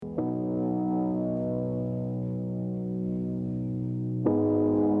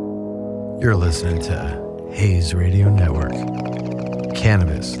You're listening to Hayes Radio Network,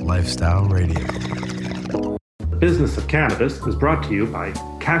 Cannabis Lifestyle Radio. The Business of Cannabis is brought to you by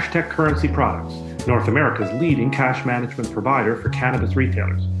CashTech Currency Products, North America's leading cash management provider for cannabis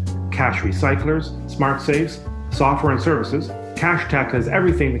retailers. Cash recyclers, smart safes, software and services, CashTech has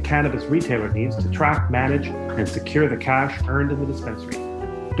everything the cannabis retailer needs to track, manage, and secure the cash earned in the dispensary.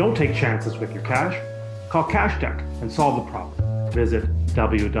 Don't take chances with your cash. Call CashTech and solve the problem. Visit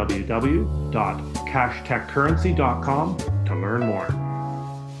www.cashtechcurrency.com to learn more.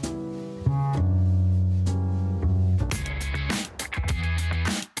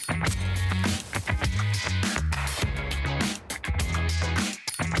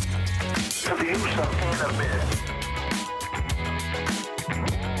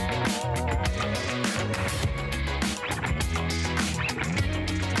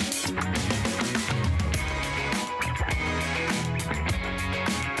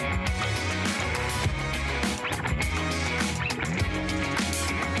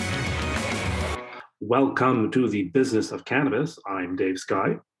 Welcome to the Business of Cannabis. I'm Dave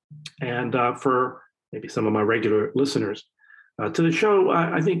Sky. And for maybe some of my regular listeners to the show,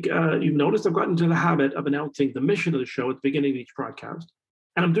 I think you've noticed I've gotten into the habit of announcing the mission of the show at the beginning of each broadcast.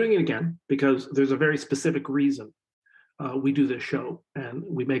 And I'm doing it again because there's a very specific reason we do this show. And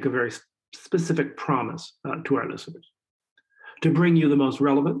we make a very specific promise to our listeners to bring you the most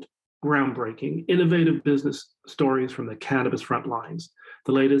relevant, groundbreaking, innovative business stories from the cannabis front lines,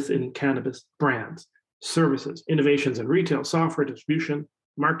 the latest in cannabis brands, services, innovations in retail, software, distribution,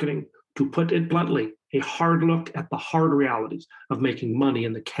 marketing, to put it bluntly, a hard look at the hard realities of making money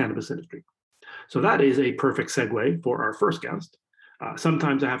in the cannabis industry. So that is a perfect segue for our first guest.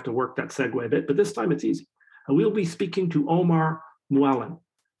 Sometimes I have to work that segue a bit, but this time it's easy. We'll be speaking to Omar Mouallem,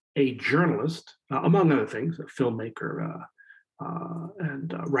 a journalist, among other things, a filmmaker,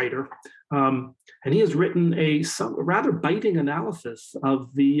 and writer. And he has written a rather biting analysis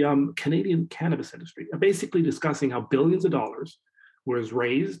of the Canadian cannabis industry, basically discussing how billions of dollars was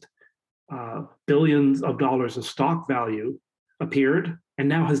raised, billions of dollars of stock value appeared, and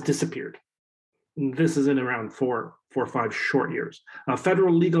now has disappeared. And this is in around four or five short years.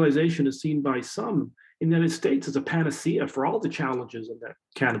 Federal legalization is seen by some in the United States as a panacea for all the challenges in the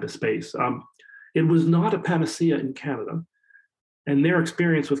cannabis space. It was not a panacea in Canada. And their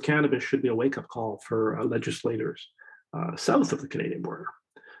experience with cannabis should be a wake-up call for legislators south of the Canadian border.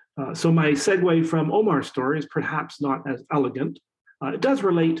 So my segue from Omar's story is perhaps not as elegant. It does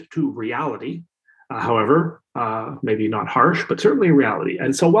relate to reality, however, maybe not harsh, but certainly reality.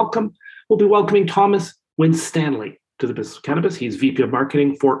 And so we'll be welcoming Thomas Winstanley to the Business of Cannabis. He's VP of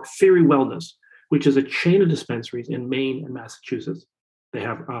Marketing for Theory Wellness, which is a chain of dispensaries in Maine and Massachusetts. They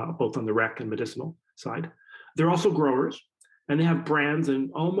have both on the rec and medicinal side. They're also growers. And they have brands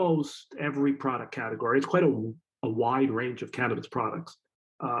in almost every product category. It's quite a wide range of cannabis products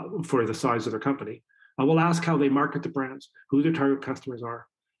for the size of their company. We'll ask how they market the brands, who their target customers are,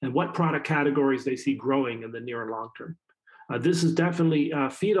 and what product categories they see growing in the near and long term. This is definitely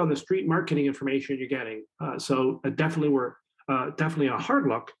feet on the street marketing information you're getting. So definitely a hard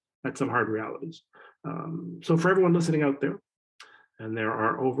look at some hard realities. So for everyone listening out there, and there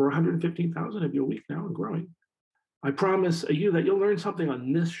are over 115,000 of you a week now and growing, I promise you that you'll learn something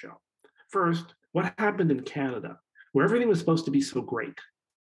on this show. First, what happened in Canada, where everything was supposed to be so great.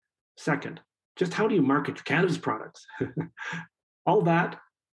 Second, just how do you market your cannabis products? All that,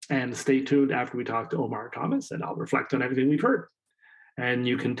 and stay tuned after we talk to Omar Thomas, and I'll reflect on everything we've heard. And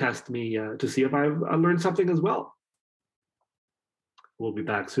you can test me to see if I've learned something as well. We'll be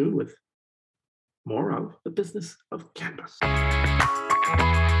back soon with more of the Business of Cannabis.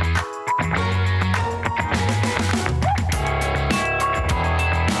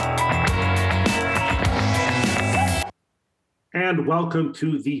 And welcome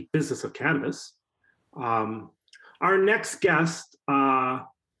to the Business of Cannabis. Our next guest, Omar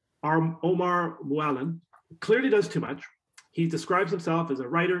Mouallem, clearly does too much. He describes himself as a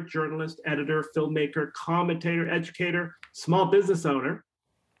writer, journalist, editor, filmmaker, commentator, educator, small business owner.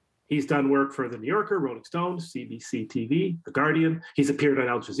 He's done work for The New Yorker, Rolling Stone, CBC TV, The Guardian. He's appeared on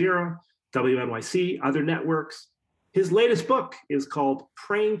Al Jazeera, WNYC, other networks. His latest book is called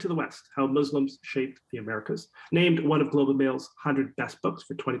Praying to the West, How Muslims Shaped the Americas, named one of Globe and Mail's 100 Best Books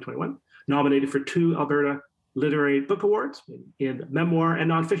for 2021, nominated for 2 Alberta Literary Book Awards in memoir and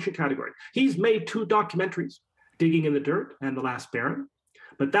nonfiction category. He's made 2 documentaries, Digging in the Dirt and The Last Baron,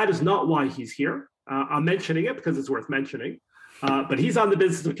 but that is not why he's here. I'm mentioning it because it's worth mentioning, but he's on the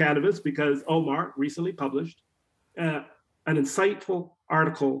Business of Cannabis because Omar recently published an insightful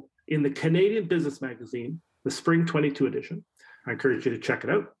article in the Canadian Business Magazine, the Spring 22 edition. I encourage you to check it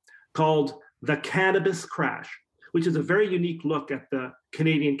out. called The Cannabis Crash, which is a very unique look at the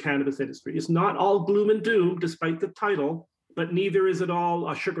Canadian cannabis industry. It's not all gloom and doom, despite the title, but neither is it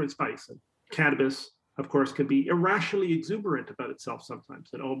all sugar and spice. And cannabis, of course, can be irrationally exuberant about itself sometimes.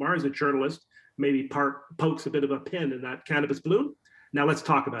 And Omar, as a journalist, maybe pokes a bit of a pin in that cannabis balloon. Now let's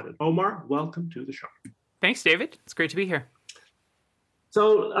talk about it. Omar, welcome to the show. Thanks, David. It's great to be here.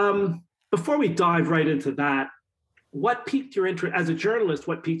 So before we dive right into that, what piqued your interest as a journalist?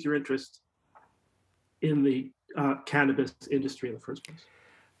 What piqued your interest in the cannabis industry in the first place?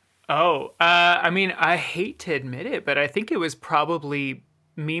 I mean, I hate to admit it, but I think it was probably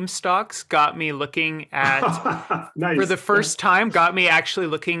meme stocks got me looking at, nice. For the first time, got me actually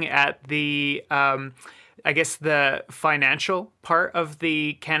looking at the, I guess, the financial part of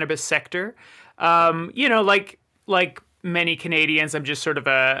the cannabis sector. Like many Canadians, I'm just sort of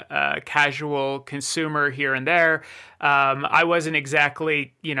a casual consumer here and there. I wasn't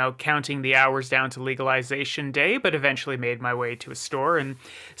exactly, counting the hours down to legalization day, but eventually made my way to a store. And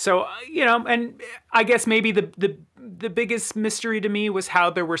so, and I guess maybe the biggest mystery to me was how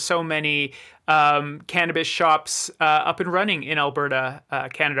there were so many cannabis shops up and running in Alberta,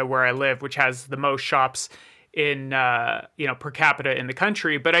 Canada, where I live, which has the most shops in per capita in the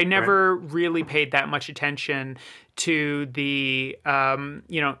country, but I never really paid that much attention to the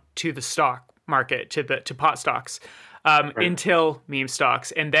to the stock market, to pot stocks until meme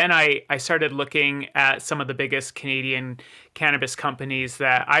stocks. And then I started looking at some of the biggest Canadian cannabis companies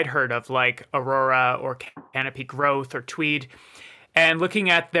that I'd heard of, like Aurora or Canopy Growth or Tweed, and looking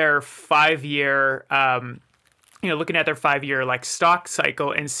at their 5-year like stock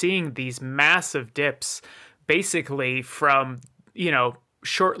cycle and seeing these massive dips basically from,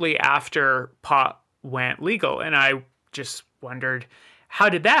 shortly after pot went legal. And I just wondered, how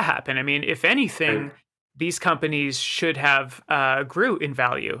did that happen? I mean, if anything, these companies should have grew in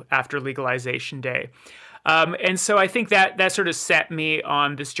value after legalization day. And so I think that sort of set me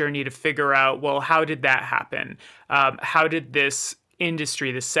on this journey to figure out, well, how did that happen? How did this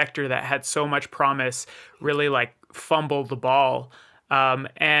industry, this sector that had so much promise, really like fumble the ball?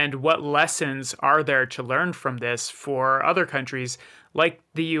 And what lessons are there to learn from this for other countries like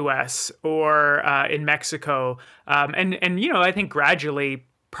the U.S. or in Mexico, and I think gradually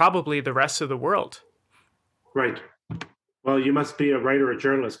probably the rest of the world. Right. Well, you must be a writer or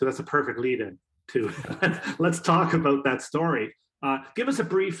journalist, because that's a perfect lead-in to let's talk about that story. Give us a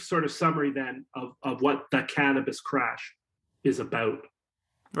brief sort of summary then of what the cannabis crash is about.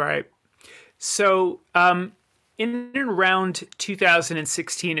 Right. So in and around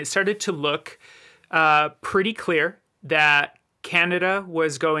 2016, it started to look pretty clear that Canada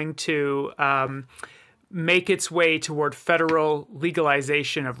was going to make its way toward federal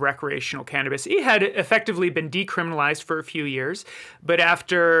legalization of recreational cannabis. It had effectively been decriminalized for a few years, but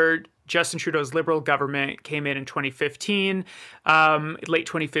after Justin Trudeau's Liberal government came in 2015, late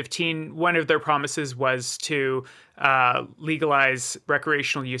 2015, one of their promises was to legalize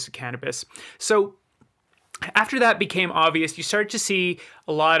recreational use of cannabis. So after that became obvious, you started to see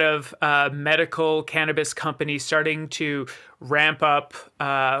a lot of medical cannabis companies starting to ramp up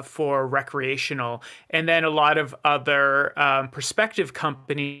for recreational, and then a lot of other prospective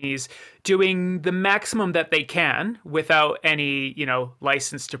companies doing the maximum that they can without any,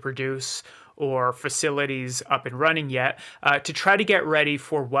 license to produce or facilities up and running yet, to try to get ready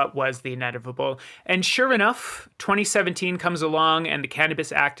for what was the inevitable. And sure enough, 2017 comes along and the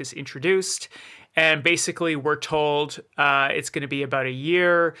Cannabis Act is introduced. And basically, we're told it's going to be about a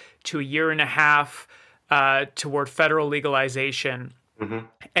year to a year and a half toward federal legalization. Mm-hmm.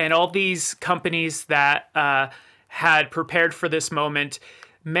 And all these companies that had prepared for this moment,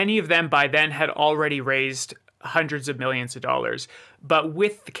 many of them by then had already raised hundreds of millions of dollars. But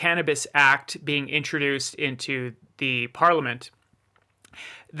with the Cannabis Act being introduced into the Parliament,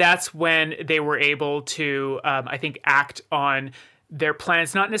 that's when they were able to, I think, act on their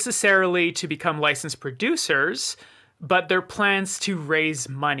plans, not necessarily to become licensed producers, but their plans to raise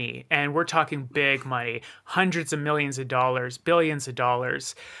money. And we're talking big money, hundreds of millions of dollars, billions of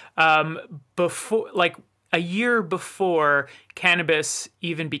dollars. Like a year before cannabis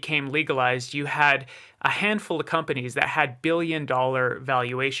even became legalized, you had a handful of companies that had billion-dollar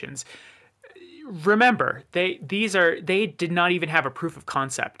valuations. Remember, they did not even have a proof of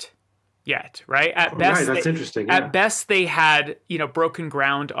concept yet, right? At best, that's interesting. Yeah. At best, they had broken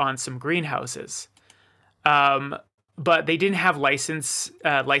ground on some greenhouses, but they didn't have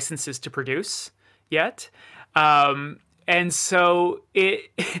licenses to produce yet, and so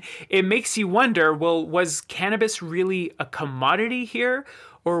it makes you wonder: well, was cannabis really a commodity here,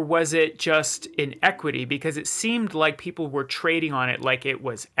 or was it just in equity? Because it seemed like people were trading on it like it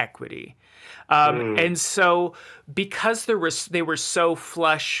was equity. And so because they were so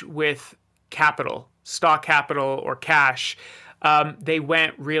flush with capital, stock capital or cash, they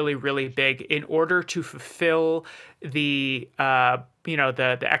went really, really big in order to fulfill the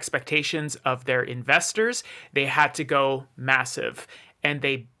the expectations of their investors. They had to go massive, and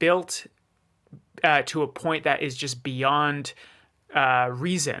they built to a point that is just beyond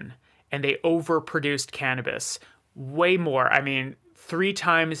reason. And they overproduced cannabis way more. I mean, 3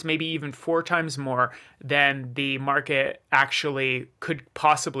 times, maybe even 4 times more than the market actually could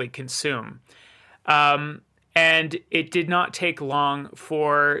possibly consume. And it did not take long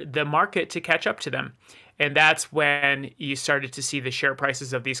for the market to catch up to them. And that's when you started to see the share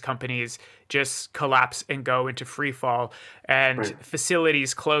prices of these companies just collapse and go into free fall, and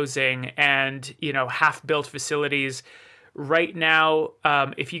facilities closing, and, half-built facilities. Right now,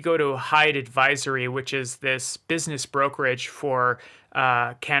 if you go to Hyde Advisory, which is this business brokerage for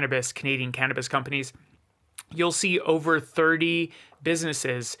Canadian cannabis companies, you'll see over 30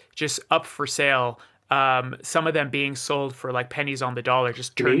 businesses just up for sale. Some of them being sold for like pennies on the dollar,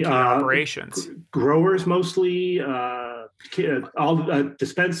 just turnkey operations. Growers mostly, all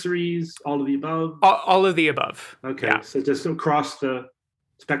dispensaries, all of the above? All of the above. Okay, yeah. So just across the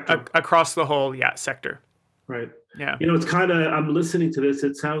spectrum. Across the whole, sector. Right. Yeah. It's kind of, I'm listening to this,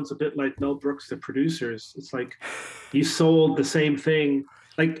 it sounds a bit like Mel Brooks, The Producers. It's like you sold the same thing,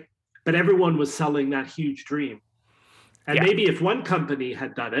 but everyone was selling that huge dream. And maybe if one company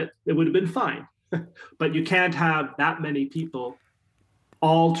had done it, it would have been fine. But you can't have that many people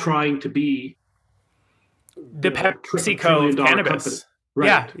all trying to be the PepsiCo of cannabis. Company.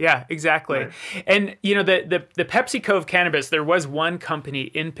 Right. Yeah, exactly. Right. And the PepsiCo of cannabis, there was one company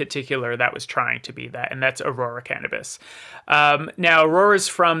in particular that was trying to be that, and that's Aurora Cannabis. Now, Aurora's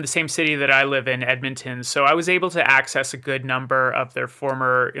from the same city that I live in, Edmonton, so I was able to access a good number of their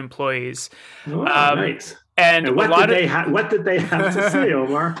former employees. Oh, nice. And what did they have to say,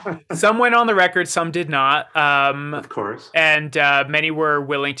 Omar? Some went on the record, some did not. Of course. And many were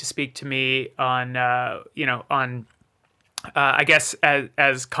willing to speak to me on, I guess,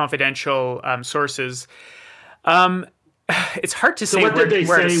 as confidential sources. It's hard to say where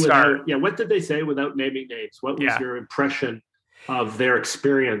to start. What did they say without naming names? What was your impression of their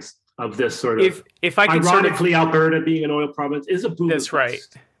experience of this sort of? If I could ironically, Alberta being an oil province is a boom. That's right.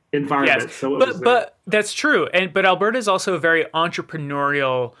 Environment. Yes. So but that's true. But Alberta is also a very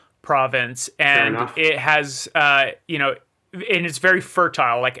entrepreneurial province, and it has, and it's very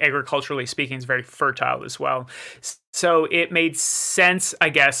fertile, like agriculturally speaking, it's very fertile as well. So it made sense, I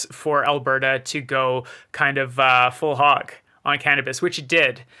guess, for Alberta to go kind of full hog on cannabis, which it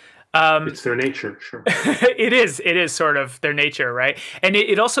did. It's their nature, sure. It is sort of their nature, right? And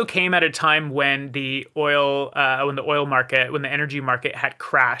it also came at a time when the energy market had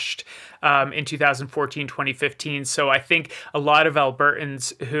crashed in 2014, 2015. So I think a lot of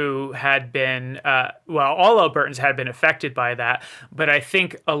Albertans who had been, all Albertans had been affected by that. But I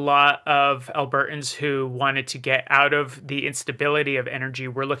think a lot of Albertans who wanted to get out of the instability of energy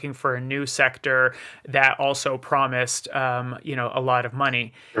were looking for a new sector that also promised, a lot of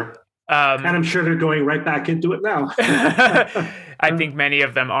money. Sure. And I'm sure they're going right back into it now. I think many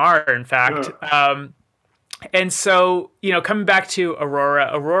of them are, in fact. Yeah. And so, coming back to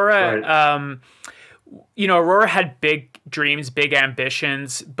Aurora, right. Aurora had big dreams, big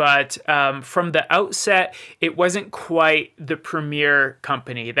ambitions, but from the outset, it wasn't quite the premier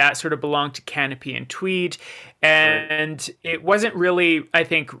company. That sort of belonged to Canopy and Tweed, and it wasn't really, I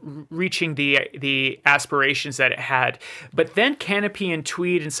think, reaching the aspirations that it had. But then Canopy and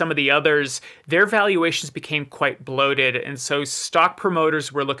Tweed and some of the others, their valuations became quite bloated, and so stock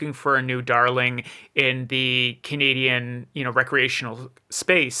promoters were looking for a new darling in the Canadian, recreational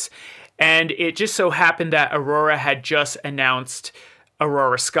space. And it just so happened that Aurora had just announced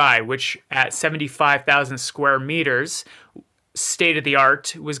Aurora Sky, which at 75,000 square meters, state of the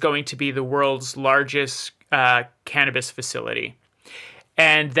art, was going to be the world's largest cannabis facility.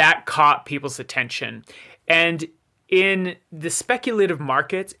 And that caught people's attention. And in the speculative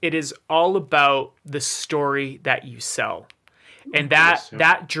markets, it is all about the story that you sell. And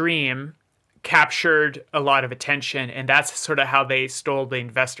that dream captured a lot of attention, and that's sort of how they stole the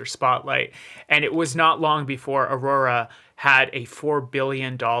investor spotlight. And it was not long before Aurora had a $4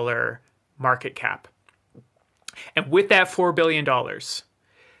 billion market cap. And with that $4 billion,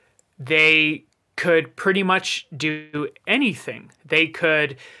 they could pretty much do anything. They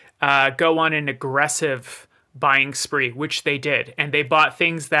could go on an aggressive buying spree, which they did. And they bought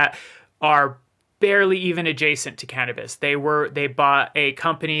things that are barely even adjacent to cannabis. They bought a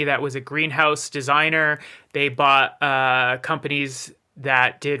company that was a greenhouse designer. They bought companies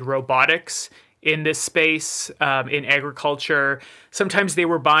that did robotics in this space, in agriculture. Sometimes they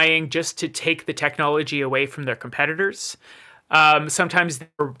were buying just to take the technology away from their competitors. Sometimes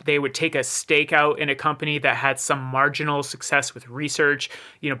they would take a stake out in a company that had some marginal success with research,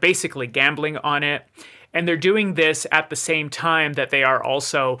 basically gambling on it. And they're doing this at the same time that they are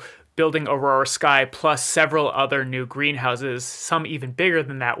also building Aurora Sky plus several other new greenhouses, some even bigger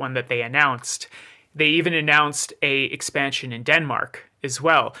than that one that they announced. They even announced a expansion in Denmark as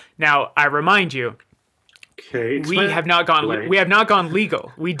well. Now, I remind you, we have not gone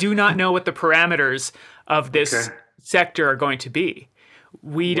legal. We do not know what the parameters of this sector are going to be.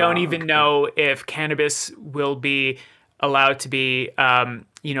 We don't even know if cannabis will be allowed to be,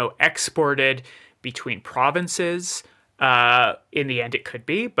 exported between provinces. In the end, it could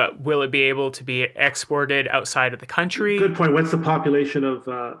be, but will it be able to be exported outside of the country? Good point. What's the population of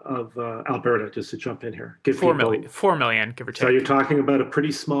Alberta? Just to jump in here, 4 million, give or take. So you're talking about a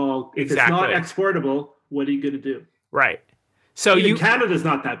pretty small. If it's not exportable, what are you going to do? Right. So Canada's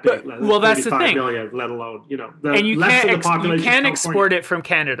not that big. Well, that's the thing. Million, let alone and you can't export it from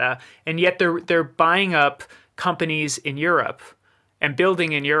Canada, and yet they're buying up companies in Europe and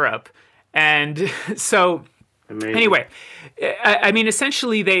building in Europe, and so. Amazing. Anyway, I mean,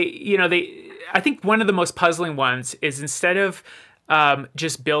 essentially, I think one of the most puzzling ones is instead of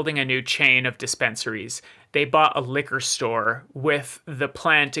just building a new chain of dispensaries, they bought a liquor store with the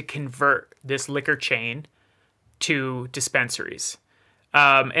plan to convert this liquor chain to dispensaries.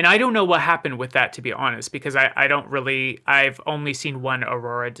 And I don't know what happened with that, to be honest, because I've only seen one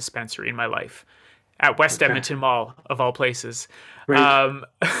Aurora dispensary in my life at West Edmonton Mall, of all places. Right.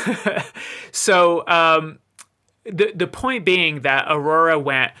 The point being that Aurora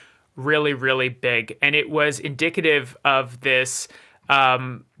went really, really big, and it was indicative of this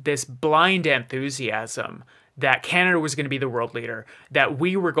blind enthusiasm that Canada was going to be the world leader, that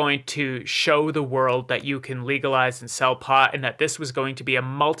we were going to show the world that you can legalize and sell pot, and that this was going to be a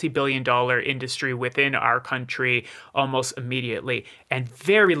multi-billion-dollar industry within our country almost immediately. And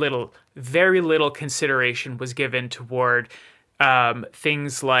very little consideration was given toward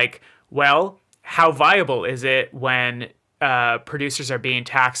things like, well, how viable is it when producers are being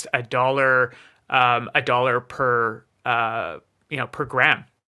taxed $1 per per gram,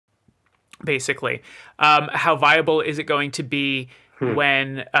 basically? How viable is it going to be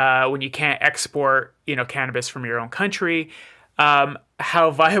when you can't export cannabis from your own country? How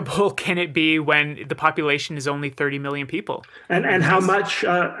viable can it be when the population is only 30 million people? And how much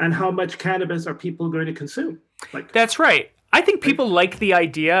cannabis are people going to consume? That's right. I think people like the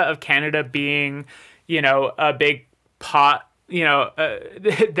idea of Canada being, a big pot,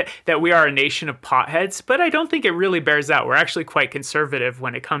 that we are a nation of potheads, but I don't think it really bears out. We're actually quite conservative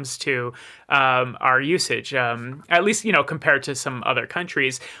when it comes to our usage, at least, compared to some other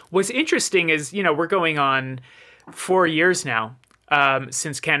countries. What's interesting is, we're going on 4 years now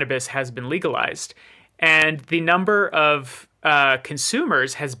since cannabis has been legalized, and the number of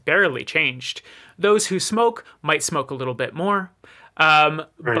consumers has barely changed. Those who smoke might smoke a little bit more, right.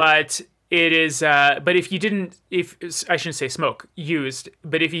 But it is. But if I shouldn't say smoke, used.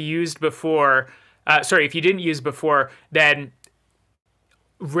 But if you used before, if you didn't use before, then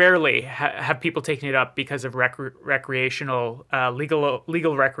rarely have people taken it up because of recreational,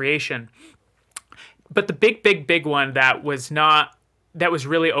 legal recreation. But the big one that was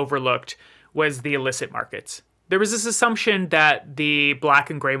really overlooked was the illicit markets. There was this assumption that the black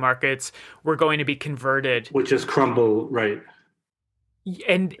and gray markets were going to be converted. Which just crumble, right?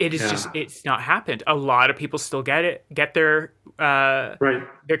 And it is it's not happened. A lot of people still get their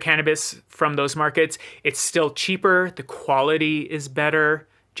their cannabis from those markets. It's still cheaper. The quality is better,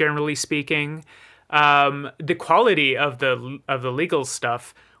 generally speaking. The quality of the legal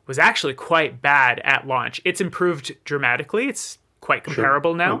stuff was actually quite bad at launch. It's improved dramatically. It's quite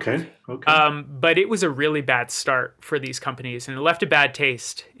comparable now. Okay. But it was a really bad start for these companies, and it left a bad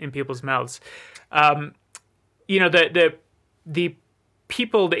taste in people's mouths. The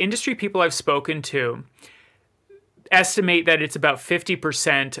industry people I've spoken to estimate that it's about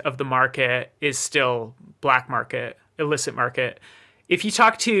 50% of the market is still black market, illicit market. If you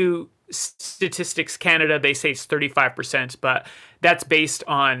talk to Statistics Canada, they say it's 35%, but that's based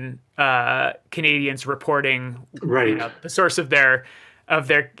on Canadians reporting, right, the source of their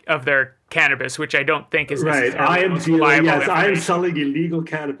cannabis, which I don't think is right. I am selling illegal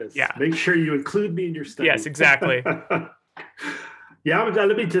cannabis. Yeah, make sure you include me in your study. Yes, exactly. Yeah,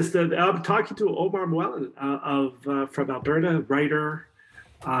 let me just. I'm talking to Omar Muellen from Alberta, writer,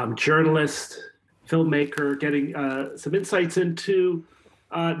 journalist, filmmaker, getting some insights into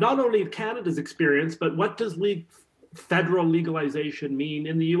not only Canada's experience, but what does federal legalization mean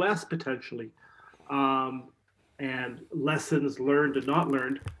in the U.S. potentially, and lessons learned and not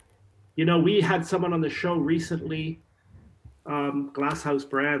learned. You know, we had someone on the show recently, Glasshouse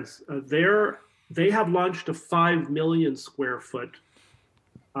Brands. They have launched a 5 million square foot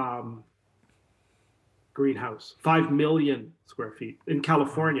greenhouse, 5 million square feet in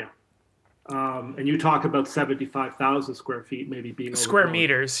California. And you talk about 75,000 square feet maybe being square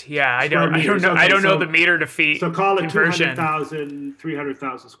meters. Yeah, I don't know so, the meter to feet. So call it conversion. 200,000,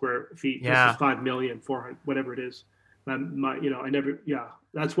 300,000 square feet. Yeah. This is 5 million, 400, whatever it is.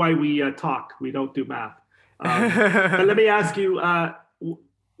 That's why we talk. We don't do math. But let me ask you,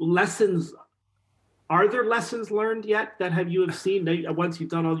 lessons. Are there lessons learned yet that you have seen once you've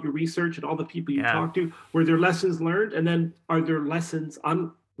done all your research and all the people you talked to? Were there lessons learned, and then are there lessons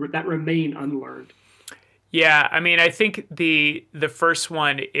that remain unlearned? Yeah, I mean, I think the first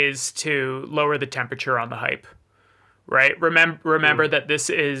one is to lower the temperature on the hype, right? Remember that this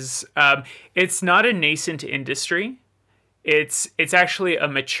is it's not a nascent industry. It's actually a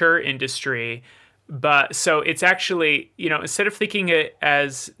mature industry. But so it's actually, instead of thinking it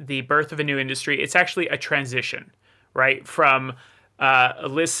as the birth of a new industry, it's actually a transition, right? From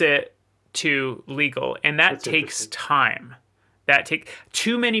illicit to legal. And that takes time.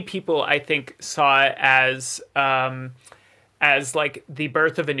 Too many people, I think, saw it as like the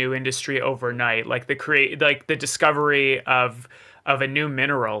birth of a new industry overnight, like the discovery of a new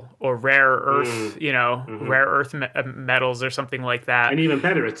mineral or rare earth, rare earth metals or something like that. And even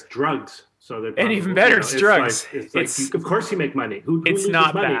better, it's drugs. It's drugs. Of course you make money. Who it's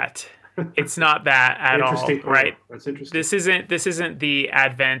not money? That. It's not that at all, right? That's interesting. This isn't the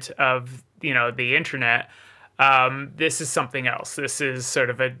advent of the internet. This is something else. This is sort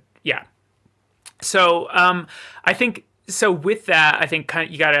of So I think so. With that, I think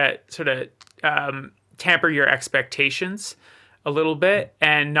you gotta sort of tamper your expectations a little bit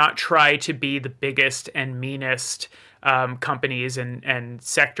and not try to be the biggest and meanest companies and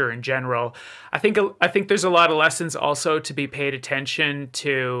sector in general. I think there's a lot of lessons also to be paid attention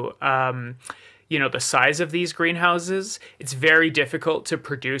to. The size of these greenhouses. It's very difficult to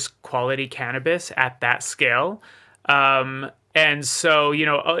produce quality cannabis at that scale, and so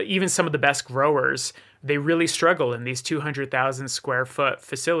even some of the best growers, they really struggle in these 200,000 square foot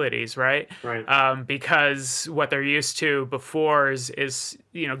facilities, right? Right. Because what they're used to before is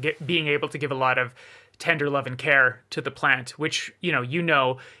being able to give a lot of tender love and care to the plant, which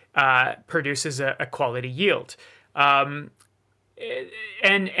produces a quality yield. And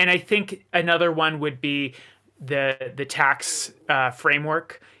I think another one would be the tax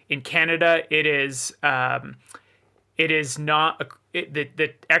framework in Canada. It is not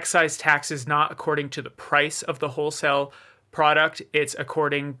the excise tax is not according to the price of the wholesale product. It's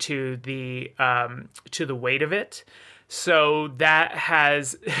according to the weight of it. So that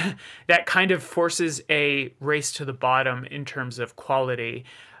kind of forces a race to the bottom in terms of quality,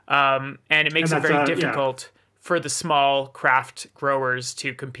 and it makes it very difficult for the small craft growers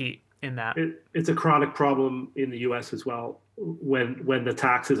to compete in that. It's a chronic problem in the U.S. as well when the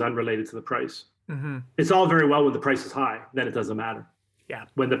tax is unrelated to the price. Mm-hmm. It's all very well when the price is high, then it doesn't matter. Yeah.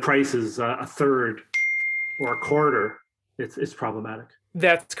 When the price is a third or a quarter, it's problematic.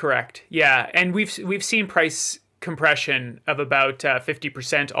 That's correct. Yeah, and we've seen price compression of about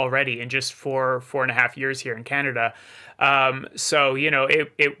 50% already in just 4.5 years here in Canada. So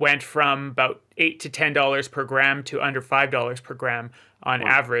it went from about $8 to $10 per gram to under $5 per gram on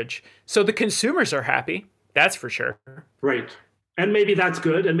average. So the consumers are happy, that's for sure. Right, and maybe that's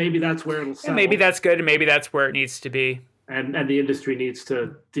good, and maybe that's where it'll settle. And maybe that's good, and maybe that's where it needs to be. And the industry needs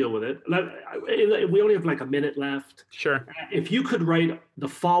to deal with it. We only have like a minute left. Sure. If you could write the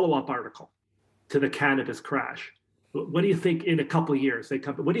follow-up article to the cannabis crash, what do you think in a couple of years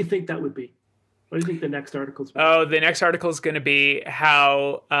what do you think that would be? What do you think the next article is? Oh, the next article is going to be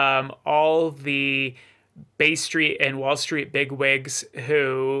how all the Bay Street and Wall Street bigwigs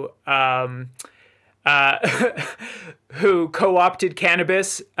who co-opted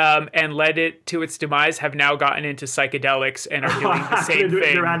cannabis and led it to its demise have now gotten into psychedelics and are doing the same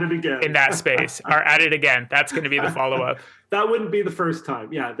thing in that space. Are at it again. That's going to be the follow-up. That wouldn't be the first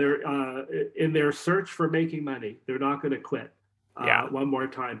time. Yeah, they're in their search for making money. They're not going to quit one more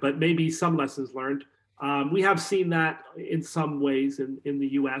time. But maybe some lessons learned. We have seen that in some ways in the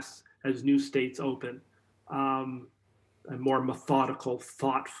U.S. as new states open, a more methodical,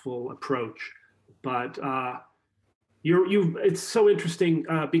 thoughtful approach. But it's so interesting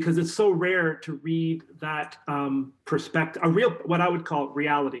because it's so rare to read that perspective, what I would call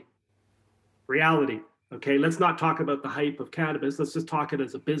reality, reality. Okay, let's not talk about the hype of cannabis. Let's just talk it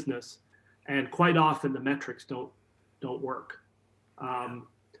as a business. And quite often the metrics don't work. I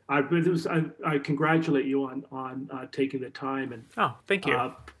congratulate you on taking the time and thank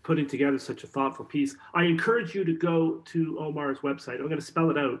you. Putting together such a thoughtful piece. I encourage you to go to Omar's website. I'm going to spell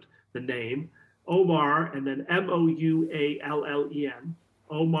it out, the name, Omar, and then MOUALLEN,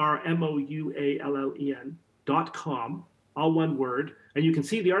 Omar, MOUALLEN.com, all one word. And you can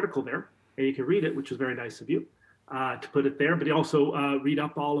see the article there, and you can read it, which is very nice of you to put it there. But he also read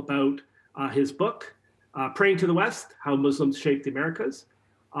up all about his book, Praying to the West, How Muslims Shaped the Americas,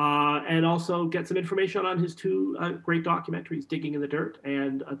 and also get some information on his two great documentaries, Digging in the Dirt,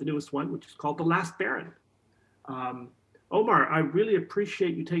 and the newest one, which is called The Last Baron. Omar, I really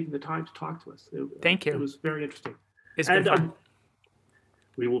appreciate you taking the time to talk to us. Thank you. It was very interesting. It's been fun.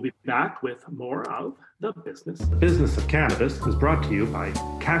 We will be back with more of The Business. The Business of Cannabis is brought to you by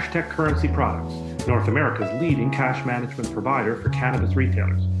CashTech Currency Products, North America's leading cash management provider for cannabis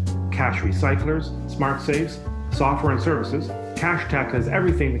retailers. Cash recyclers, smart safes, software and services, CashTech has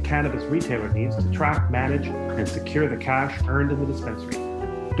everything the cannabis retailer needs to track, manage, and secure the cash earned in the dispensary.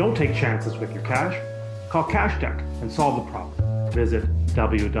 Don't take chances with your cash. Call CashTech and solve the problem. Visit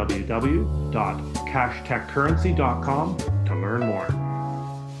www.cashtechcurrency.com to learn more.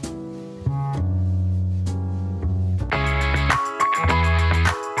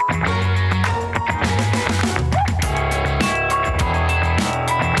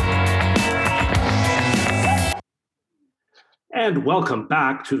 And welcome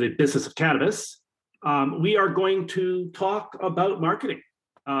back to the Business of Cannabis. We are going to talk about marketing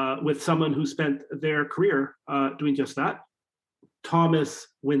with someone who spent their career doing just that. Thomas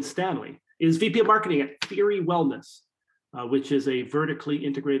Winstanley is VP of Marketing at Theory Wellness, which is a vertically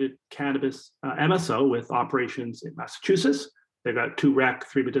integrated cannabis MSO with operations in Massachusetts. They've got 2 rec,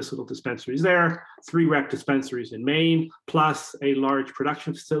 3 medicinal dispensaries there, 3 rec dispensaries in Maine, plus a large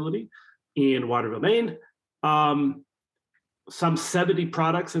production facility in Waterville, Maine. Some 70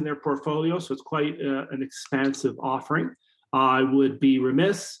 products in their portfolio, so it's quite an expansive offering. I would be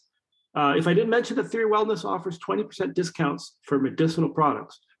remiss if I didn't mention that Theory Wellness offers 20% discounts for medicinal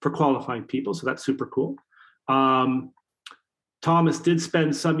products for qualifying people, so that's super cool. Thomas did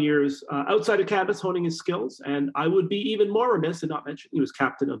spend some years outside of cannabis honing his skills, and I would be even more remiss in not mentioning he was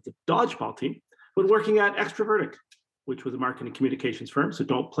captain of the dodgeball team when working at Extravertic, which was a marketing communications firm, so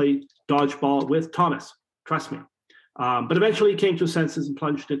don't play dodgeball with Thomas, trust me. But eventually he came to his senses and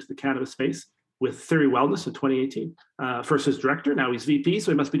plunged into the cannabis space with Theory Wellness in 2018. First as director, now he's VP,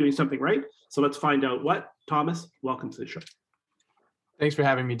 so he must be doing something right. So let's find out what. Thomas, welcome to the show. Thanks for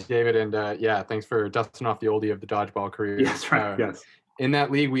having me, David. And thanks for dusting off the oldie of the dodgeball career. Yes, right, yes. In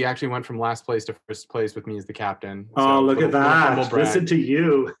that league, we actually went from last place to first place with me as the captain. Oh, so look at that. Listen to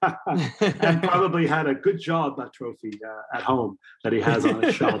you. And probably had a good job, that trophy at home that he has on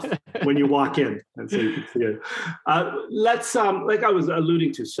his shelf when you walk in, and so you can see it. Let's, like I was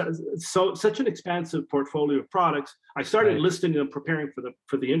alluding to, so such an expansive portfolio of products. I started listening and preparing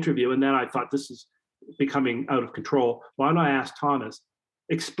for the interview, and then I thought this is becoming out of control. Why don't I ask Thomas,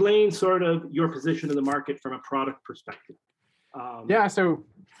 explain sort of your position in the market from a product perspective? So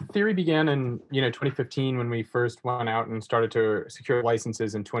Theory began in 2015 when we first went out and started to secure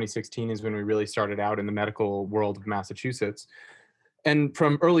licenses. In 2016 is when we really started out in the medical world of Massachusetts. And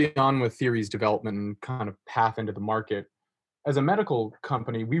from early on with Theory's development and kind of path into the market, as a medical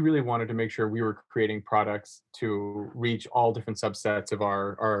company, we really wanted to make sure we were creating products to reach all different subsets of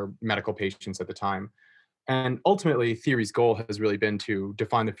our medical patients at the time. And ultimately, Theory's goal has really been to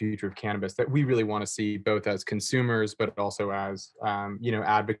define the future of cannabis that we really want to see both as consumers, but also as,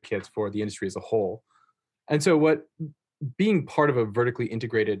 advocates for the industry as a whole. And so being part of a vertically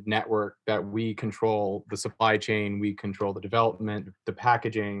integrated network that we control the supply chain, we control the development, the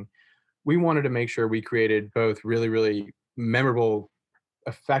packaging, we wanted to make sure we created both really, really memorable,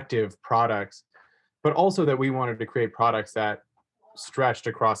 effective products, but also that we wanted to create products that stretched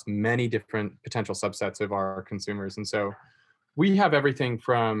across many different potential subsets of our consumers. And so we have everything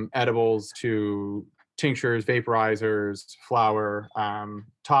from edibles to tinctures, vaporizers, flower,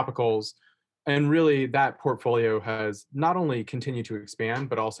 topicals. And really that portfolio has not only continued to expand,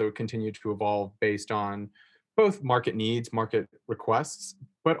 but also continued to evolve based on both market needs, market requests,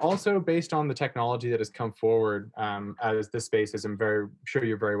 but also based on the technology that has come forward as this space, as I'm very sure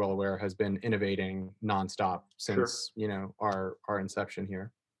you're very well aware, has been innovating nonstop since our inception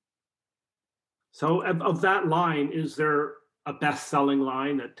here. So of that line, is there a best-selling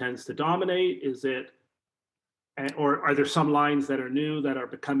line that tends to dominate? Is it, or are there some lines that are new that are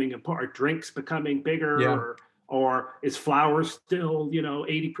becoming important? Are drinks becoming bigger? Yeah. Or or is flower still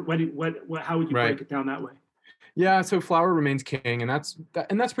 80? How would you Right. break it down that way? Yeah, so flower remains king, and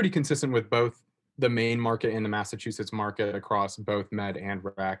that's pretty consistent with both the Maine market and the Massachusetts market across both med and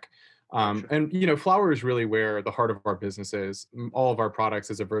rec. Gotcha. And flower is really where the heart of our business is. All of our products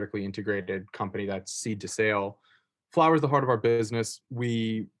is a vertically integrated company that's seed to sale. Flower is the heart of our business.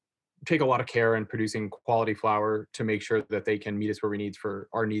 We take a lot of care in producing quality flower to make sure that they can meet us where we needs for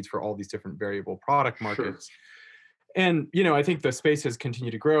our needs for all these different variable product Sure. markets. And I think the space has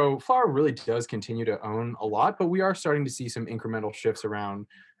continued to grow. Flower really does continue to own a lot, but we are starting to see some incremental shifts around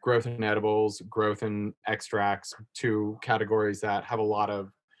growth in edibles, growth in extracts, to categories that have a lot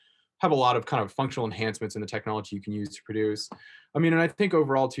of kind of functional enhancements in the technology you can use to produce. And I think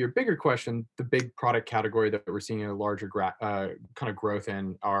overall, to your bigger question, the big product category that we're seeing a larger kind of growth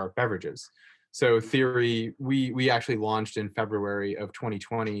in are beverages. So Theory, we actually launched in February of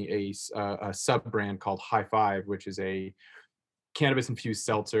 2020 a sub brand called High Five, which is a cannabis infused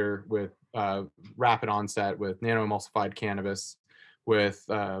seltzer with rapid onset with nano emulsified cannabis with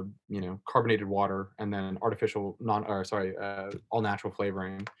carbonated water and then artificial all natural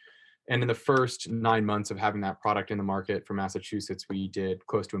flavoring. And in the first 9 months of having that product in the market for Massachusetts, we did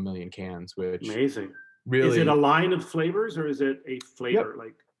close to 1 million cans, which Amazing. really. Is it a line of flavors or is it a flavor?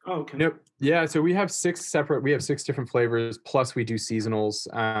 Yep. Oh, okay. Yep. Yeah. So we have 6 different flavors, plus we do seasonals.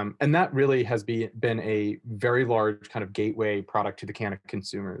 And that really has been a very large kind of gateway product to the can of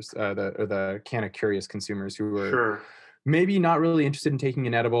consumers, the can of curious consumers who are Sure. maybe not really interested in taking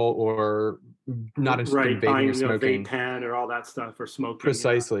an edible or not interested in vaping buying or smoking. a vape pen or all that stuff or smoking.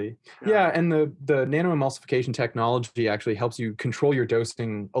 Precisely. Yeah. And the nano emulsification technology actually helps you control your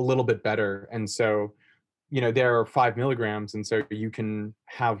dosing a little bit better. And so, there are 5 milligrams. And so you can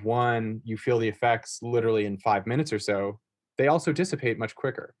have one, you feel the effects literally in 5 minutes or so. They also dissipate much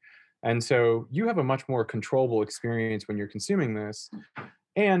quicker. And so you have a much more controllable experience when you're consuming this.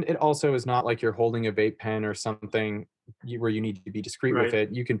 And it also is not like you're holding a vape pen or something where you need to be discreet with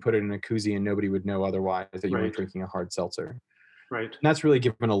it. You can put it in a koozie and nobody would know otherwise that you weren't drinking a hard seltzer. Right. And that's really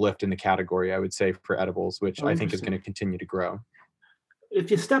given a lift in the category, I would say, for edibles, which I think is going to continue to grow.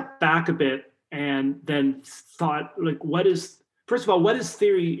 If you step back a bit and then thought, what is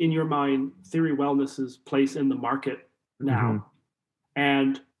Theory in your mind, Theory Wellness's place in the market now? Mm-hmm.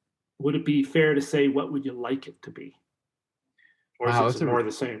 And would it be fair to say, what would you like it to be? Or is it more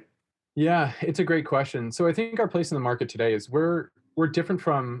the same? Yeah, it's a great question. So I think our place in the market today is we're different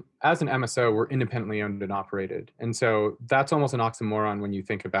from, as an MSO, we're independently owned and operated. And so that's almost an oxymoron when you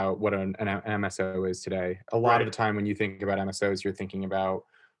think about what an MSO is today. A lot of the time when you think about MSOs, you're thinking about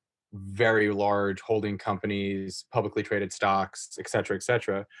very large holding companies, publicly traded stocks, et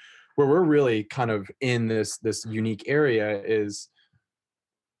cetera, where we're really kind of in this unique area is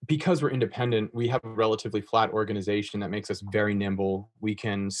because we're independent, we have a relatively flat organization that makes us very nimble. We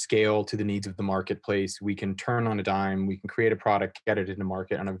can scale to the needs of the marketplace. We can turn on a dime. We can create a product, get it into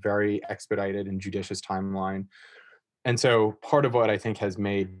market on a very expedited and judicious timeline. And so part of what I think has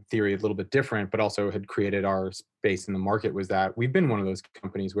made Theory a little bit different, but also had created our space in the market, was that we've been one of those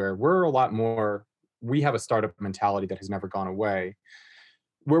companies where we have a startup mentality that has never gone away.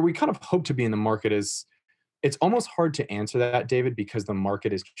 Where we kind of hope to be in the market is, it's almost hard to answer that, David, because the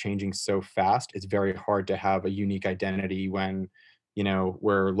market is changing so fast. It's very hard to have a unique identity when,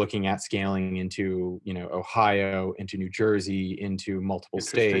 we're looking at scaling into, Ohio, into New Jersey, into multiple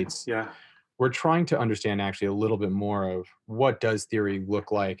states. Yeah. We're trying to understand actually a little bit more of what does Theory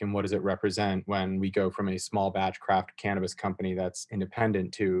look like and what does it represent when we go from a small batch craft cannabis company that's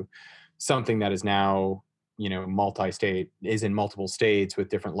independent to something that is now, multi-state, is in multiple states with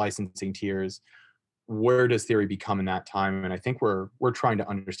different licensing tiers. Where does Theory become in that time? And I think we're trying to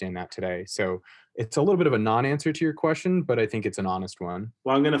understand that today. So it's a little bit of a non-answer to your question, but I think it's an honest one.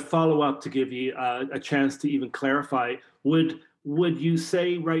 Well, I'm going to follow up to give you a chance to even clarify. Would you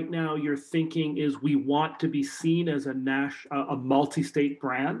say right now your thinking is we want to be seen as a multi-state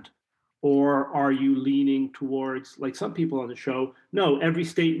brand? Or are you leaning towards, like some people on the show, no, every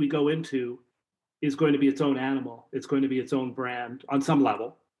state we go into is going to be its own animal. It's going to be its own brand on some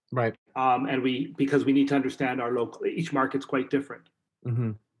level. Right. And because we need to understand each market's quite different.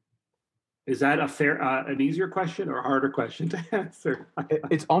 Mm-hmm. Is that an easier question or a harder question to answer?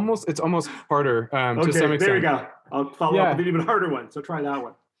 It's almost harder to some extent. There we go. I'll follow up with an even harder one. So try that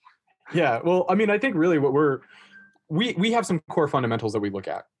one. Yeah. Well, I think really what we have some core fundamentals that we look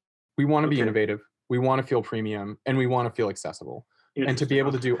at. We want to be innovative. We want to feel premium, and we want to feel accessible. And to be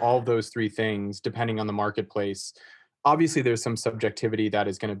able to do all of those three things, depending on the marketplace, obviously there's some subjectivity that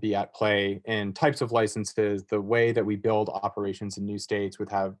is going to be at play in types of licenses, the way that we build operations in new states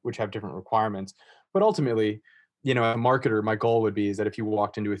which have different requirements. But ultimately, you know, as a marketer, my goal would be is that if you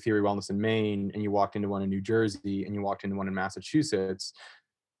walked into a Theory Wellness in Maine and you walked into one in New Jersey and you walked into one in Massachusetts,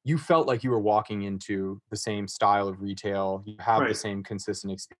 you felt like you were walking into the same style of retail. You have the Right. same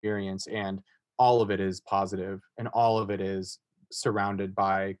consistent experience, and all of it is positive, and all of it is surrounded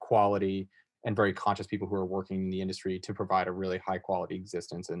by quality and very conscious people who are working in the industry to provide a really high quality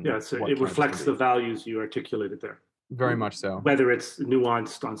existence and Yeah, so what it cannabis can reflects the be. values you articulated there, Very much so. whether it's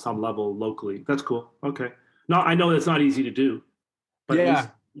nuanced on some level locally. That's cool. Okay. No, I know that's not easy to do, but Yeah.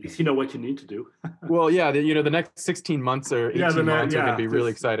 at least you know what you need to do. Well, yeah, you know, the next 16 months or Yeah, 18 months are going to be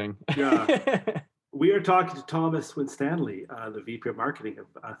really exciting. yeah. We are talking to Thomas Winstanley, the VP of Marketing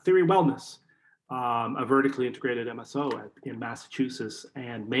of Theory Wellness, a vertically integrated MSO in Massachusetts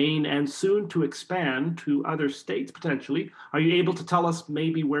and Maine, and soon to expand to other states potentially. Are you able to tell us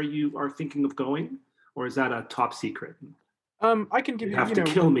maybe where you are thinking of going, or is that a top secret? I can give You'd you, have you to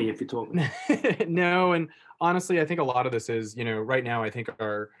know, kill me if you told me. no, and honestly, I think a lot of this is, you know, right now, I think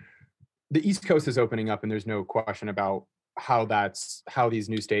the East Coast is opening up, and there's no question about how these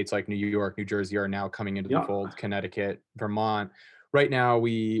new states like New York, New Jersey are now coming into the Yeah. fold, Connecticut, Vermont. Right now,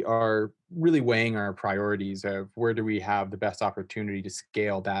 we are really weighing our priorities of where do we have the best opportunity to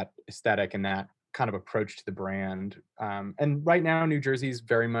scale that aesthetic and that kind of approach to the brand. And right now, New Jersey is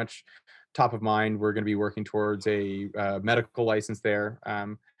very much top of mind. We're going to be working towards a medical license there.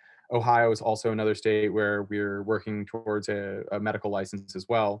 Ohio is also another state where we're working towards a medical license as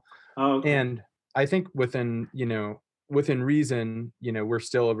well. Oh, okay. And I think within reason, you know, we're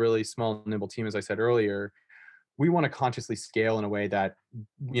still a really small, nimble team, as I said earlier. We want to consciously scale in a way that,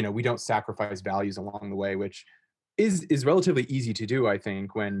 you know, we don't sacrifice values along the way, which is relatively easy to do, I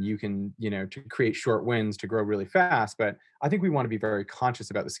think, when you can, you know, to create short wins to grow really fast. But I think we want to be very conscious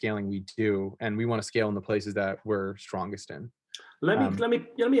about the scaling we do, and we want to scale in the places that we're strongest in. Let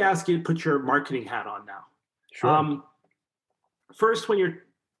me ask you to put your marketing hat on now. Sure. First,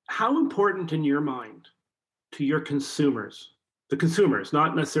 how important in your mind to your consumers, the consumers,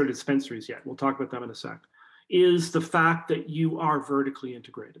 not necessarily dispensaries yet, we'll talk about them in a sec, is the fact that you are vertically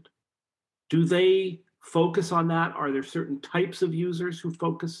integrated? Do they focus on that? Are there certain types of users who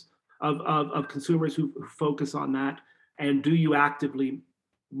focus, of consumers who focus on that? And do you actively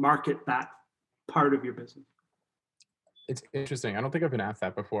market that part of your business? It's interesting. I don't think I've been asked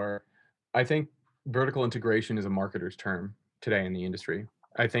that before. I think vertical integration is a marketer's term today in the industry.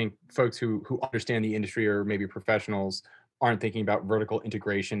 I think folks who understand the industry or maybe professionals aren't thinking about vertical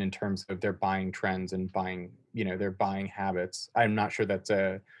integration in terms of their buying trends and buying, you know, their buying habits. I'm not sure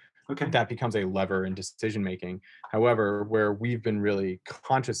that becomes a lever in decision making. However, where we've been really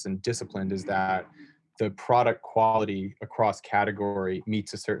conscious and disciplined is that the product quality across category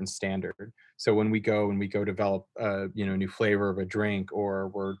meets a certain standard. So when we go develop a new flavor of a drink, or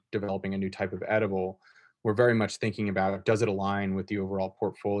we're developing a new type of edible, we're very much thinking about, does it align with the overall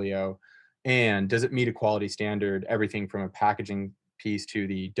portfolio, and does it meet a quality standard, everything from a packaging piece to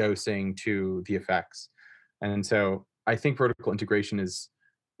the dosing to the effects. And so I think vertical integration is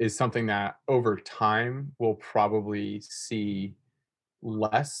something that over time we'll probably see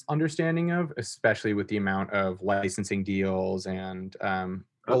less understanding of, especially with the amount of licensing deals, and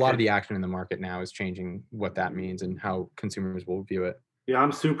a lot of the action in the market now is changing what that means and how consumers will view it. Yeah,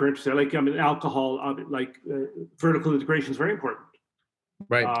 I'm super interested. Like, I mean, alcohol, vertical integration is very important,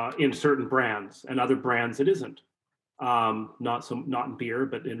 Right. in certain brands, and other brands it isn't. Not in beer,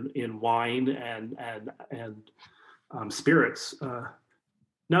 but in wine and spirits.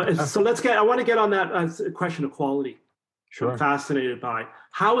 Now, so I want to get on that question of quality. Sure. I'm fascinated by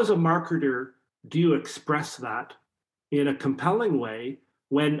how, as a marketer, do you express that in a compelling way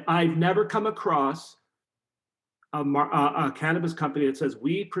when I've never come across a cannabis company that says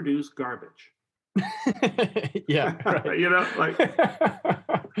we produce garbage? Yeah. Right. You know, like.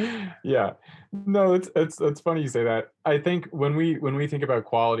 Yeah. No, it's funny you say that. I think when we think about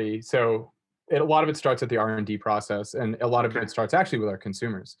quality, so a lot of it starts at the R&D process, and a lot of it starts actually with our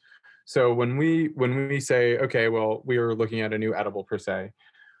consumers. So when we say, okay, well, we are looking at a new edible per se,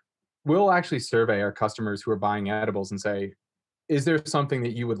 we'll actually survey our customers who are buying edibles and say, is there something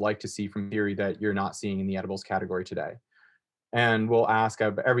that you would like to see from Theory that you're not seeing in the edibles category today? And we'll ask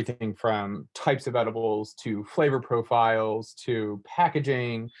of everything from types of edibles to flavor profiles to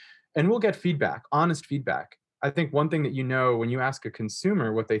packaging, and we'll get feedback, honest feedback. I think one thing that, you know, when you ask a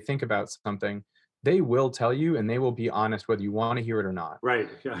consumer what they think about something, they will tell you, and they will be honest whether you want to hear it or not. Right.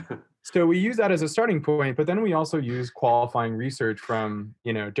 Yeah. So we use that as a starting point, but then we also use qualifying research from,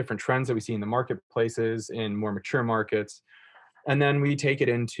 you know, different trends that we see in the marketplaces in more mature markets. And then we take it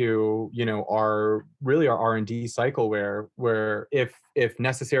into, our R&D cycle where if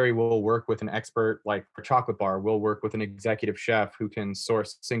necessary, we'll work with an expert, like for chocolate bar, we'll work with an executive chef who can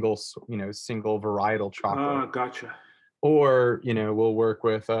source single varietal chocolate. Gotcha. Or, we'll work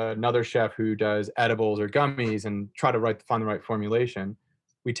with another chef who does edibles or gummies and try to find the right formulation.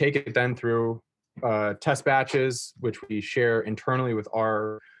 We take it then through test batches, which we share internally with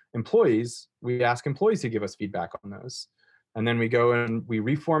our employees. We ask employees to give us feedback on those. And then we go and we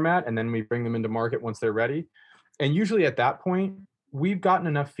reformat, and then we bring them into market once they're ready. And usually at that point, we've gotten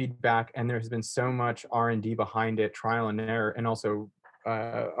enough feedback, and there's been so much R&D behind it, trial and error, and also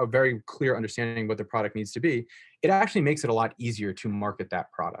a very clear understanding of what the product needs to be. It actually makes it a lot easier to market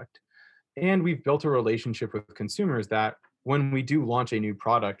that product. And we've built a relationship with consumers that when we do launch a new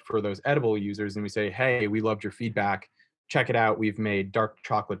product for those edible users and we say, hey, we loved your feedback, check it out, we've made dark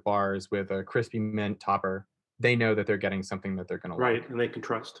chocolate bars with a crispy mint topper, they know that they're getting something that they're going to like. And they can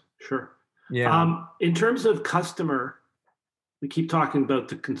trust. Sure. Yeah. In terms of customer, we keep talking about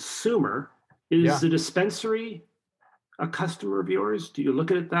the consumer. Is the dispensary a customer of yours? Do you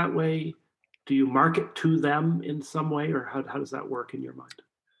look at it that way? Do you market to them in some way, or how does that work in your mind?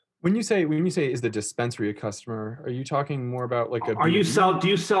 When you say is the dispensary a customer, are you talking more about like a? Do you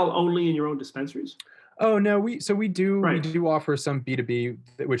sell only in your own dispensaries? Oh no, we do offer some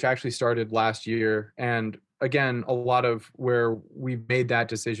B2B, which actually started last year. And again, a lot of where we made that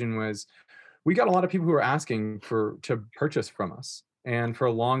decision was we got a lot of people who were asking to purchase from us. And for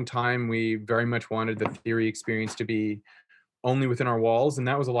a long time, we very much wanted the Theory experience to be only within our walls. And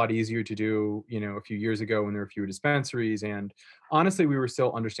that was a lot easier to do, a few years ago when there were fewer dispensaries. And honestly, we were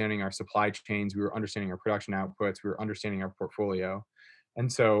still understanding our supply chains. We were understanding our production outputs. We were understanding our portfolio.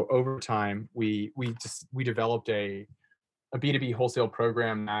 And so over time, we developed a B2B wholesale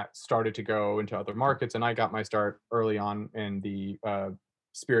program that started to go into other markets. And I got my start early on in the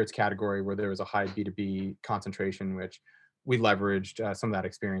spirits category where there was a high B2B concentration, which we leveraged some of that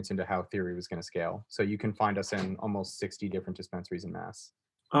experience into how Theory was going to scale. So you can find us in almost 60 different dispensaries in Mass.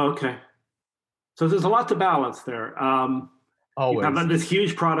 Okay. So there's a lot to balance there. Always. You have this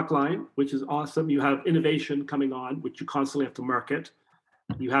huge product line, which is awesome. You have innovation coming on, which you constantly have to market.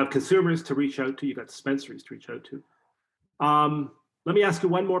 You have consumers to reach out to. You've got dispensaries to reach out to. Let me ask you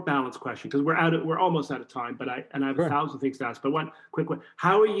one more balance question, because we're almost out of time, but I have Sure. 1,000 things to ask. But one quick one: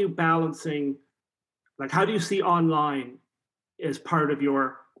 how are you balancing? Like, how do you see online as part of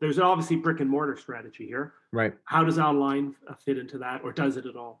your? There's obviously brick and mortar strategy here. Right. How does online fit into that, or does it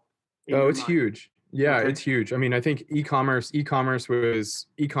at all? Oh, it's huge. Yeah, Okay. It's huge. I mean, I think e-commerce was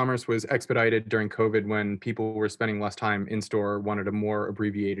expedited during COVID when people were spending less time in store, wanted a more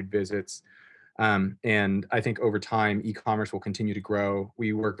abbreviated visits. And I think over time, e-commerce will continue to grow.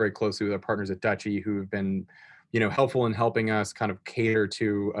 We work very closely with our partners at Dutchie, who have been, helpful in helping us kind of cater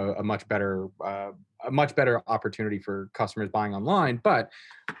to a much better opportunity for customers buying online. But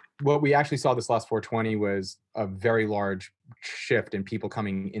what we actually saw this last 420 was a very large shift in people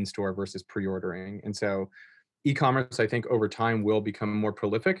coming in store versus pre-ordering. And so e-commerce, I think over time will become more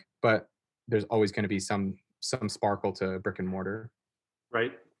prolific, but there's always going to be some sparkle to brick and mortar.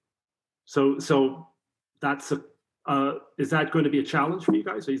 Right. So that's is that going to be a challenge for you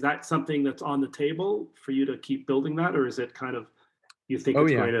guys? Is that something that's on the table for you to keep building that, or is it kind of you think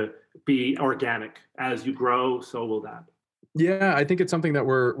it's going to be organic as you grow? So will that? Yeah, I think it's something that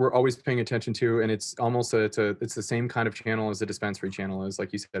we're always paying attention to, and it's almost it's the same kind of channel as the dispensary channel is,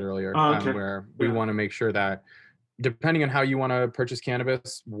 like you said earlier, where we want to make sure that depending on how you want to purchase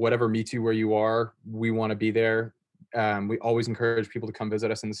cannabis, whatever meets you where you are, we want to be there. We always encourage people to come visit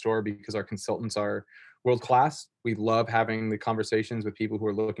us in the store because our consultants are world class. We love having the conversations with people who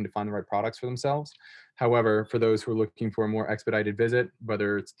are looking to find the right products for themselves. However, for those who are looking for a more expedited visit,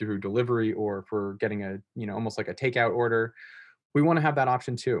 whether it's through delivery or for getting a, almost like a takeout order, we want to have that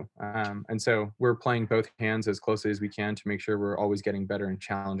option too. And so we're playing both hands as closely as we can to make sure we're always getting better and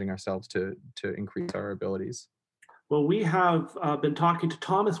challenging ourselves to increase our abilities. Well, we have been talking to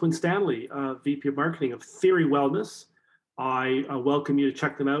Thomas Winstanley, VP of Marketing of Theory Wellness. I welcome you to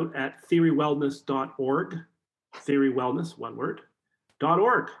check them out at theorywellness.org. Theory Wellness, one word,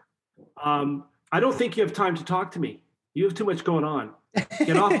 .org. I don't think you have time to talk to me. You have too much going on.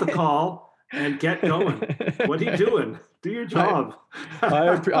 Get off the call and get going. What are you doing? Do your job.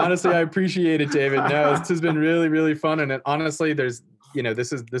 Honestly, I appreciate it, David. No, this has been really, really fun. And honestly, there's,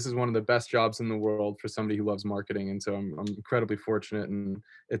 this is one of the best jobs in the world for somebody who loves marketing. And so I'm incredibly fortunate, and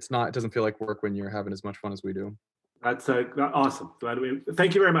it doesn't feel like work when you're having as much fun as we do. That's awesome.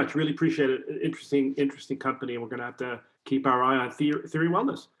 Thank you very much. Really appreciate it. Interesting company. And we're going to have to keep our eye on Theory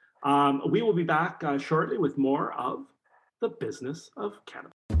Wellness. We will be back shortly with more of the business of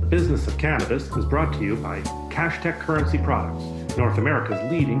cannabis. The business of cannabis is brought to you by CashTech Currency Products, North America's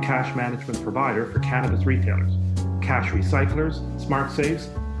leading cash management provider for cannabis retailers. Cash recyclers, smart safes,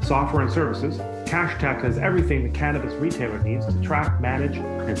 software and services, CashTech has everything the cannabis retailer needs to track, manage,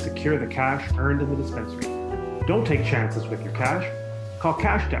 and secure the cash earned in the dispensary. Don't take chances with your cash. Call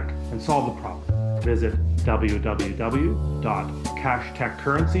CashTech and solve the problem. Visit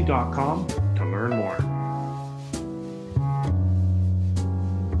www.cashtechcurrency.com to learn more.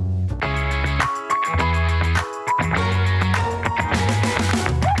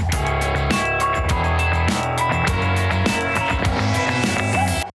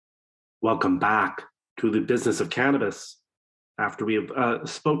 Welcome back to the business of cannabis. After we have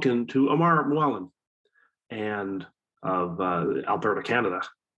spoken to Omar Mouallem and of Alberta, Canada,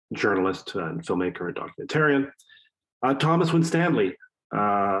 journalist and filmmaker and documentarian, Thomas Winstanley,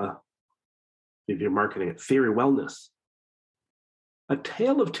 VP of Marketing at Theory Wellness. A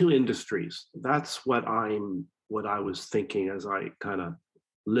tale of two industries. That's what I was thinking as I kind of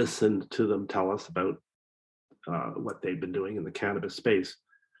listened to them tell us about what they've been doing in the cannabis space.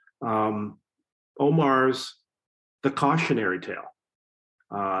 Omar's the cautionary tale,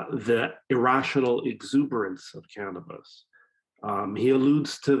 the irrational exuberance of cannabis. He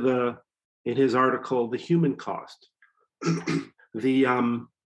alludes to in his article, the human cost, the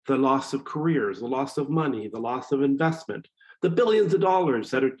loss of careers, the loss of money, the loss of investment, the billions of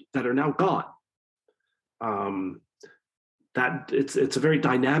dollars that are now gone. That it's a very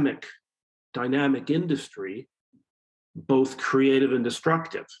dynamic industry, both creative and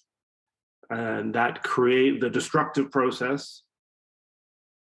destructive. And that the destructive process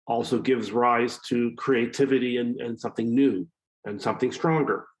also gives rise to creativity and something new and something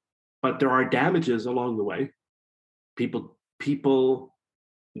stronger. But there are damages along the way. People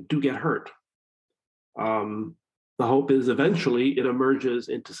do get hurt. The hope is eventually it emerges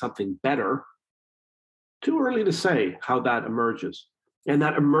into something better. Too early to say how that emerges. And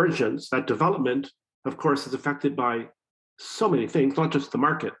that emergence, that development, of course, is affected by so many things, not just the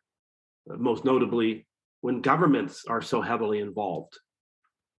market. Most notably, when governments are so heavily involved,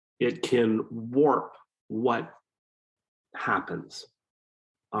 it can warp what happens.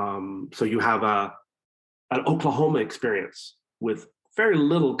 So you have an Oklahoma experience with very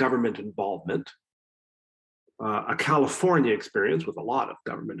little government involvement, a California experience with a lot of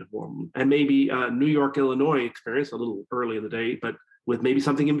government involvement, and maybe a New York, Illinois experience a little early in the day, but with maybe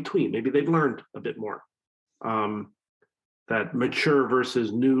something in between. Maybe they've learned a bit more. That mature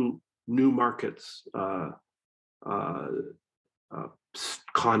versus new markets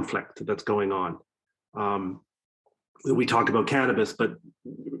conflict that's going on. We talk about cannabis, but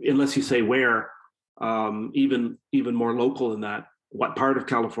unless you say where, even more local than that, what part of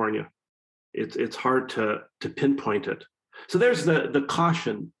California, it's hard to pinpoint it. So there's the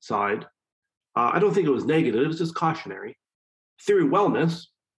caution side. I don't think it was negative; it was just cautionary. Theory Wellness,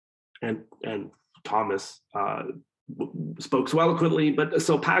 and Thomas spoke so eloquently, but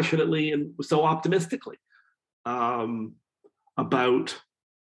so passionately and so optimistically about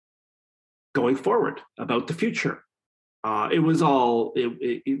going forward, about the future. It was all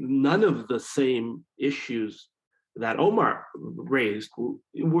none of the same issues that Omar raised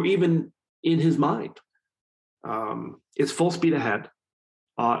were even in his mind. It's full speed ahead,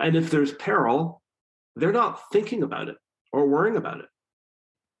 and if there's peril, they're not thinking about it or worrying about it.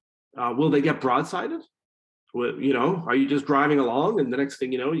 Will they get broadsided? Are you just driving along and the next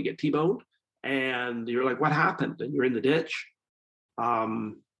thing you know, you get T-boned and you're like, what happened? And you're in the ditch.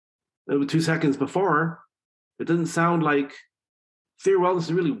 2 seconds before, it doesn't sound like Theory Wellness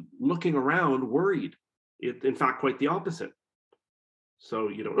is really looking around worried. In fact, quite the opposite. So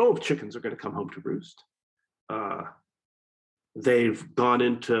you don't know if chickens are going to come home to roost. They've gone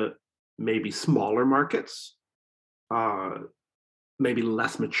into maybe smaller markets, maybe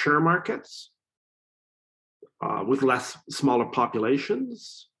less mature markets, with smaller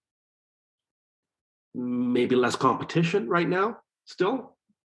populations, maybe less competition right now still.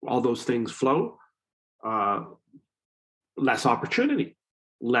 All those things flow. Less opportunity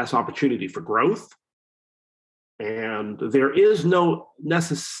for growth. And there is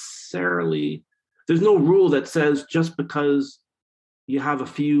there's no rule that says just because you have a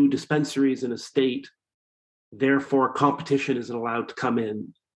few dispensaries in a state, therefore competition isn't allowed to come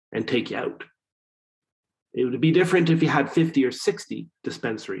in and take you out. It would be different if you had 50 or 60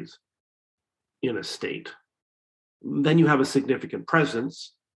 dispensaries in a state. Then you have a significant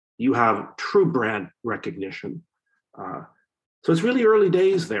presence. You have true brand recognition. So it's really early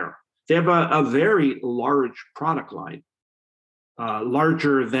days there. They have a very large product line,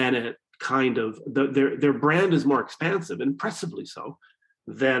 larger than it kind of their brand is more expansive, impressively so,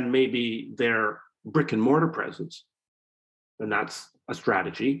 than maybe their brick and mortar presence, and that's a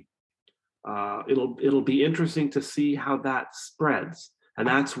strategy. It'll be interesting to see how that spreads, and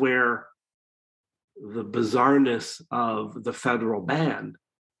that's where the bizarreness of the federal ban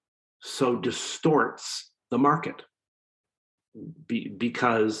so distorts the market,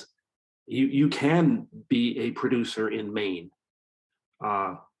 because you can be a producer in Maine,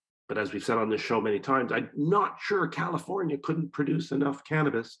 but as we've said on this show many times, I'm not sure California couldn't produce enough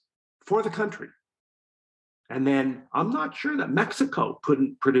cannabis for the country. And then I'm not sure that Mexico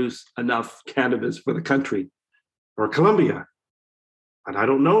couldn't produce enough cannabis for the country, or Colombia. And I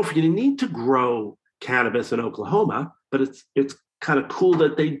don't know if you need to grow cannabis in Oklahoma, but it's kind of cool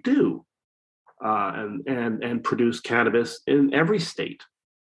that they do, and produce cannabis in every state.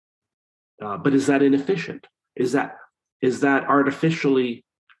 But is that inefficient? Is that artificially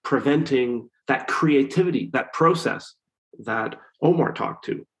preventing that creativity, that process that Omar talked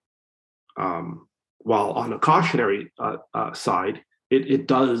to? While on a cautionary side, it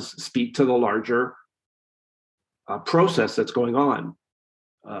does speak to the larger process that's going on,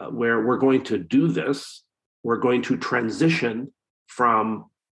 where we're going to do this. We're going to transition from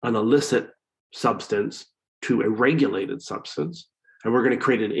an illicit substance to a regulated substance, and we're going to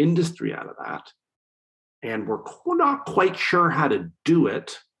create an industry out of that. And we're not quite sure how to do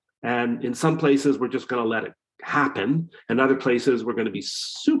it. And in some places, we're just going to let it happen. In other places, we're going to be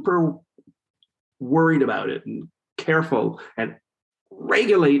super worried about it and careful and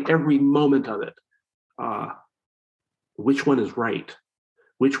regulate every moment of it. Which one is right?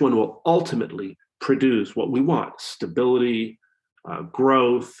 Which one will ultimately produce what we want? Stability,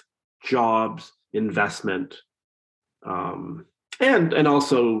 growth, jobs, investment, and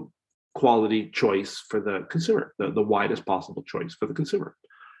also quality choice for the consumer, the widest possible choice for the consumer.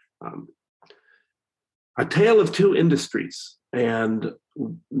 A tale of two industries, and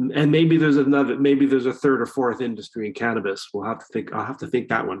maybe there's a third or fourth industry in cannabis. I'll have to think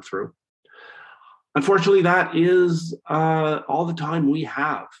that one through. Unfortunately, that is all the time we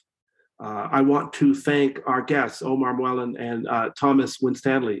have. I want to thank our guests, Omar Muellen and Thomas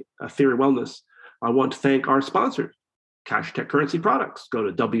Winstanley, Theory Wellness. I want to thank our sponsors, CashTech Currency Products. Go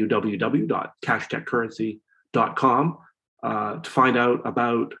to www.cashtechcurrency.com to find out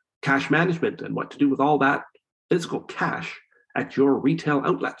about cash management and what to do with all that physical cash at your retail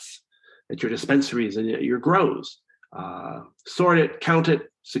outlets, at your dispensaries and at your grows. Sort it, count it,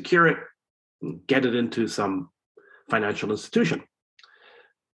 secure it, and get it into some financial institution.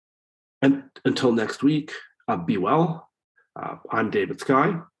 And until next week, be well. I'm David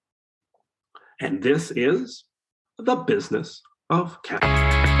Sky, and this is The Business of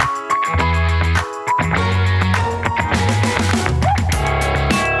Cannabis.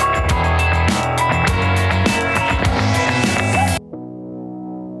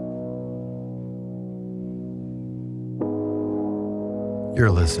 You're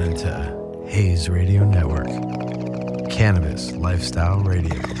listening to Hayes Radio Network, Cannabis Lifestyle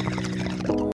Radio.